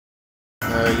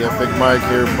Got Big Mike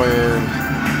here playing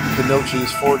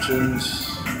Kunoichi's Fortunes.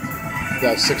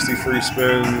 Got 60 free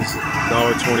spins,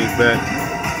 $1.20 bet.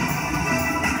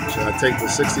 Should I take the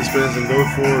 60 spins and go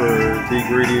for it, or be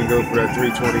greedy and go for that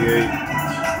 328?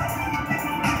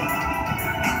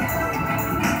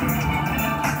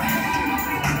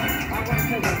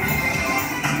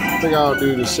 I think I'll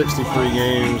do the 60 free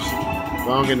games. If I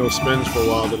don't get no spins for a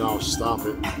while, then I'll stop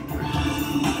it.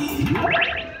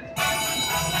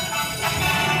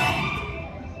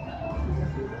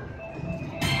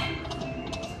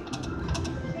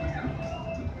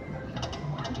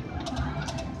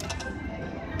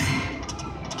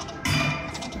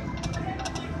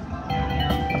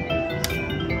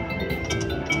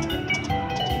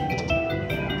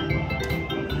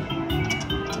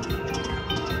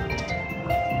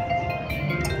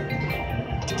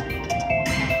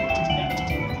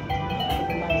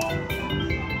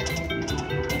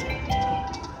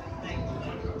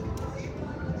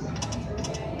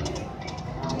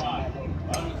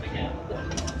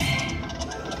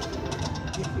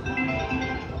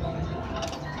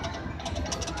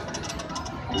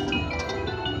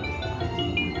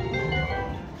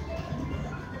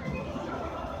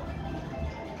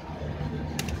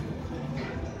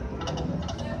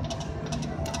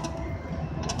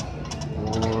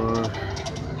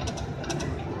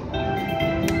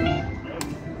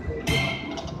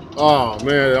 Oh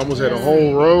man, I almost had a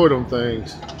whole row of them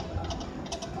things.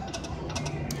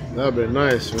 That'd been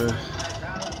nice, man.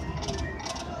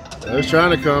 It's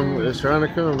trying to come. It's trying to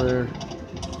come, man.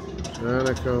 Trying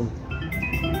to come.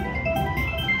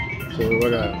 So I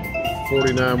got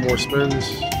 49 more spins.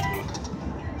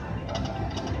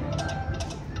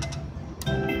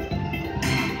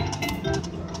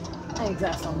 I think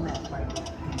that's on that right.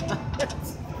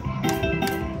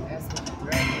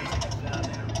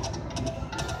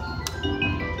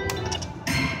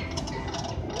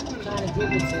 Trying to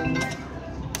give it to me.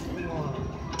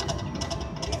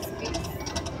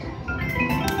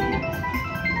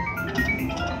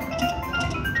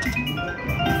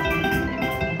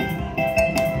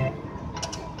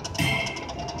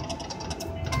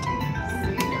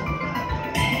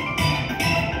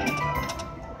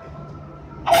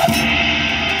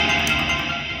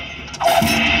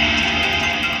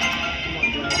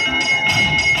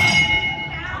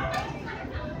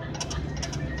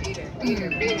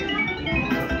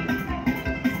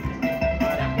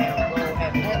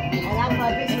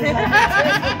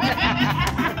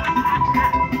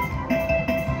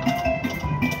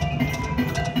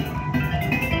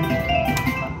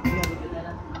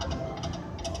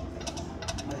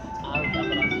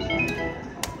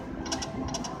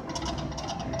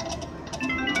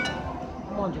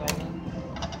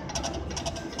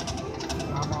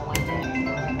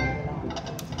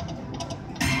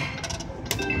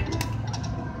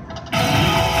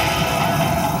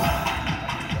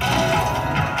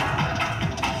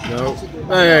 Nope.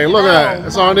 Hey, look at that.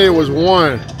 That's all I needed was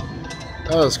one.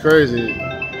 That was crazy.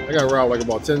 I got robbed like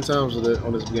about 10 times with it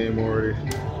on this game already.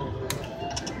 Hey,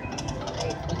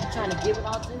 are you trying to give it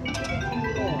all to me? Give it to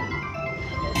me more.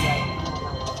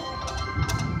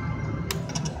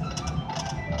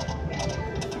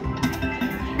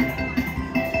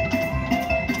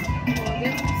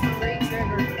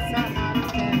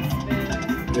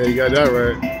 Yeah, you got that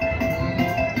right.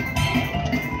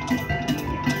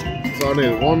 That's all I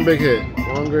need. One big hit.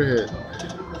 One good hit.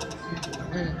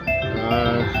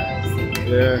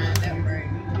 Yeah.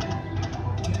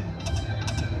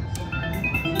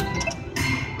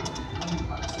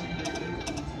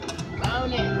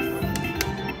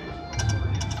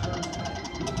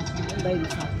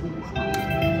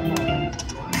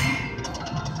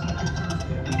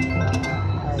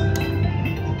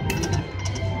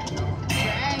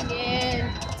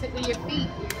 Tickle your feet.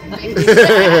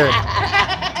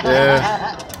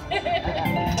 Yeah.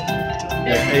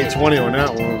 Yeah, 820 on that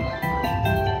one.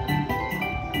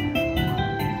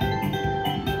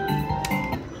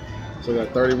 So I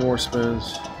got 30 more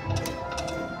spins.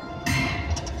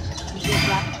 You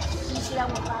see that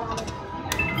one fly on it?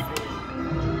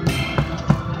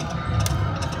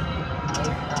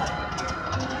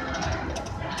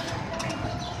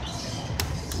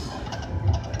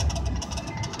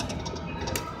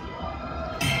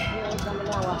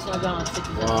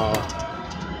 Wow.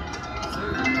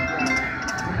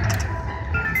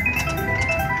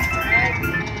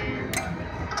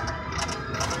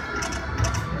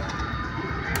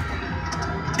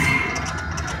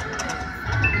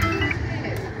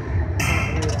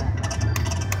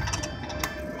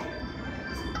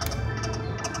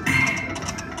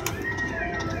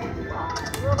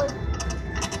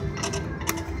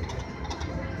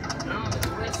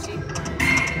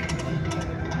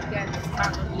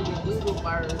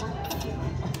 cars.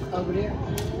 Over there.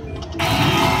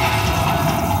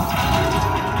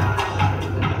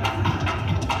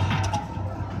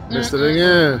 Missed it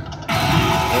again.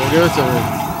 Don't give it to me.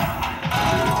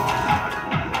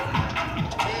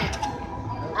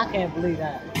 I can't believe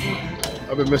that.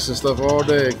 I've been missing stuff all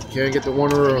day. Can't get the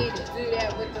one in a You row. need to do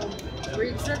that with the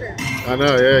green sugar. I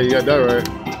know, yeah, you got that right.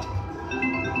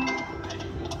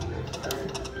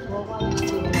 Well, why would you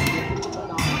do that?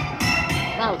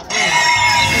 No,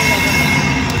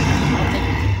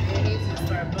 It needs to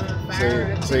start burning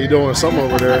fire. So you doing something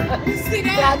over there. You see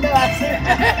yeah, I that? know. I said.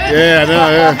 Yeah, I know,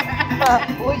 yeah.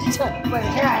 What you talking? But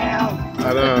here I am.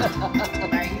 I know.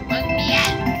 Where you want me at?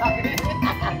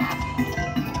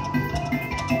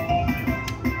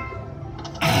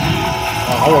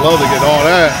 Oh, I would love to get all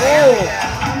that. There we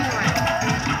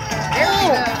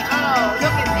go. Oh,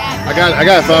 look at that. I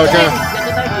got it, 5 count.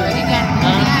 Oh, you got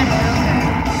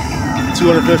it.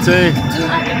 215. $215,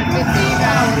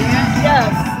 yeah. Yes.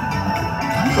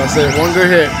 So I said one good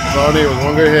hit. That's all I need was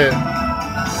one good hit.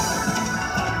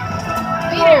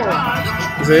 Peter, oh,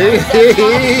 you See? did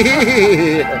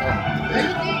get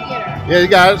her. Yeah, you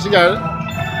got it. She got it.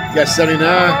 You got 79.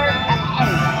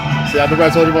 See, I remember I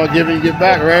told you about giving, you get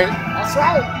back, right? That's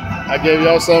right. I gave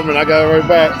y'all something and I got it right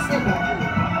back.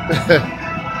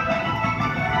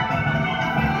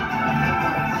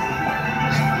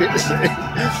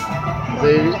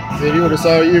 See, if you would have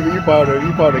saw you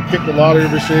probably kicked the lottery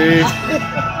machine.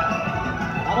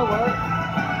 That'll work.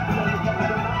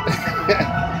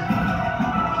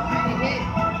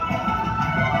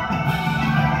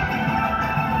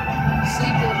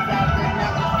 Seagulls out there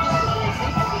now.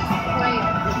 Seagulls playing.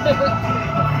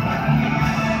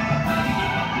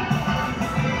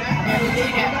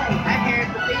 I heard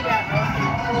the beat out of the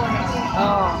corner.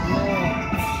 Oh man.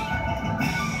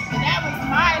 And that was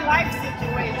my life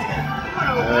situation.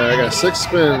 I got 6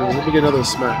 spins. Let me get another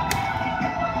smack.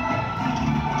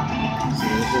 Let's see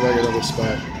if I get another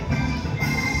spot.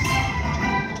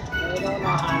 They don't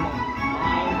know how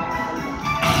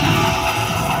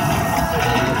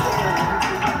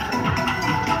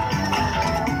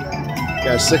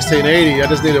Got 1680. I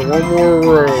just needed one more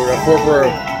row, that 4th row.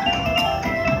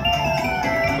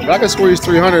 If I can squeeze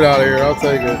 300 out of here, I'll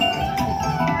take it.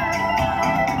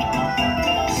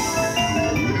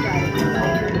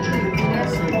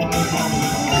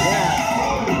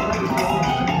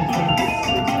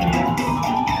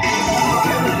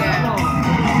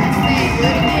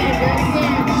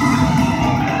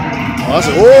 Oh, that's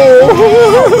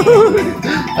whoa!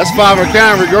 That's 5 a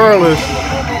count regardless.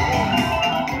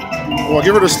 Well,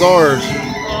 give her the stars.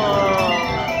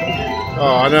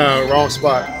 Oh, I know, wrong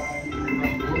spot.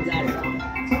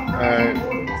 All right.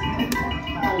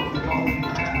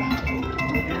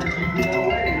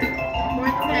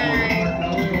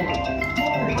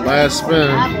 Last spin.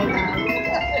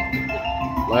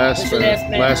 Last spin.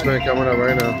 Last spin coming up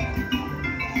right now.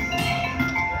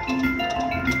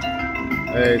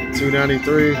 Hey,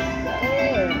 293.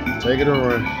 Take it and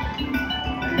run.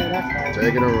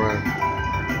 Take it and run.